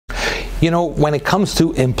You know, when it comes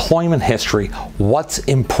to employment history, what's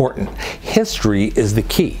important? History is the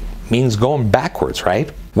key. Means going backwards,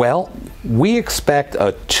 right? Well, we expect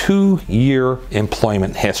a 2-year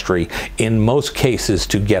employment history in most cases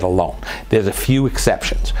to get a loan. There's a few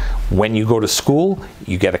exceptions. When you go to school,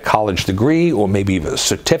 you get a college degree or maybe a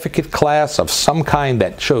certificate class of some kind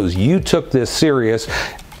that shows you took this serious,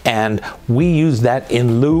 and we use that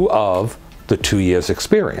in lieu of the 2 years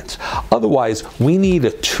experience. Otherwise, we need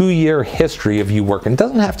a 2-year history of you working. It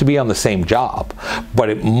doesn't have to be on the same job, but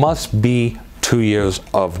it must be 2 years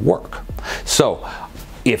of work. So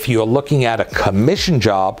if you're looking at a commission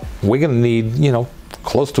job, we're going to need, you know,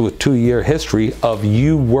 close to a 2-year history of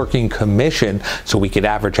you working commission so we could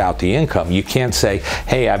average out the income. You can't say,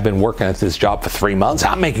 hey, I've been working at this job for 3 months.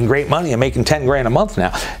 I'm making great money. I'm making 10 grand a month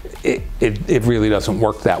now. It really doesn't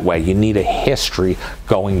work that way. You need a history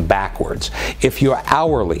going backwards. If you're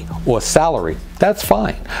hourly or salary, that's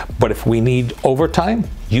fine. But if we need overtime,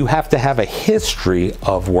 you have to have a history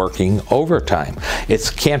of working overtime.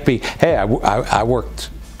 It can't be, hey, I worked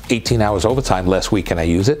 18 hours overtime last week and I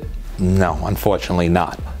use it. No, unfortunately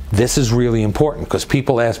not. This is really important because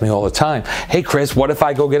people ask me all the time, hey Chris, what if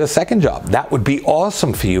I go get a second job? That would be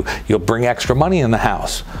awesome for you. You'll bring extra money in the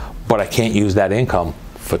house, but I can't use that income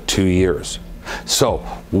for 2 years. So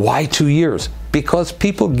why 2 years? Because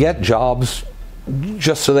people get jobs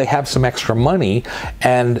just so they have some extra money,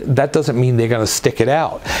 and that doesn't mean they're going to stick it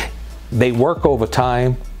out. They work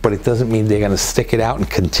overtime, but it doesn't mean they're going to stick it out and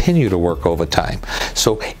continue to work overtime.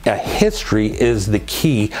 So a history is the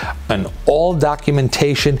key, and all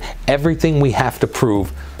documentation, everything we have to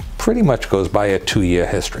prove pretty much goes by a 2-year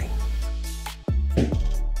history.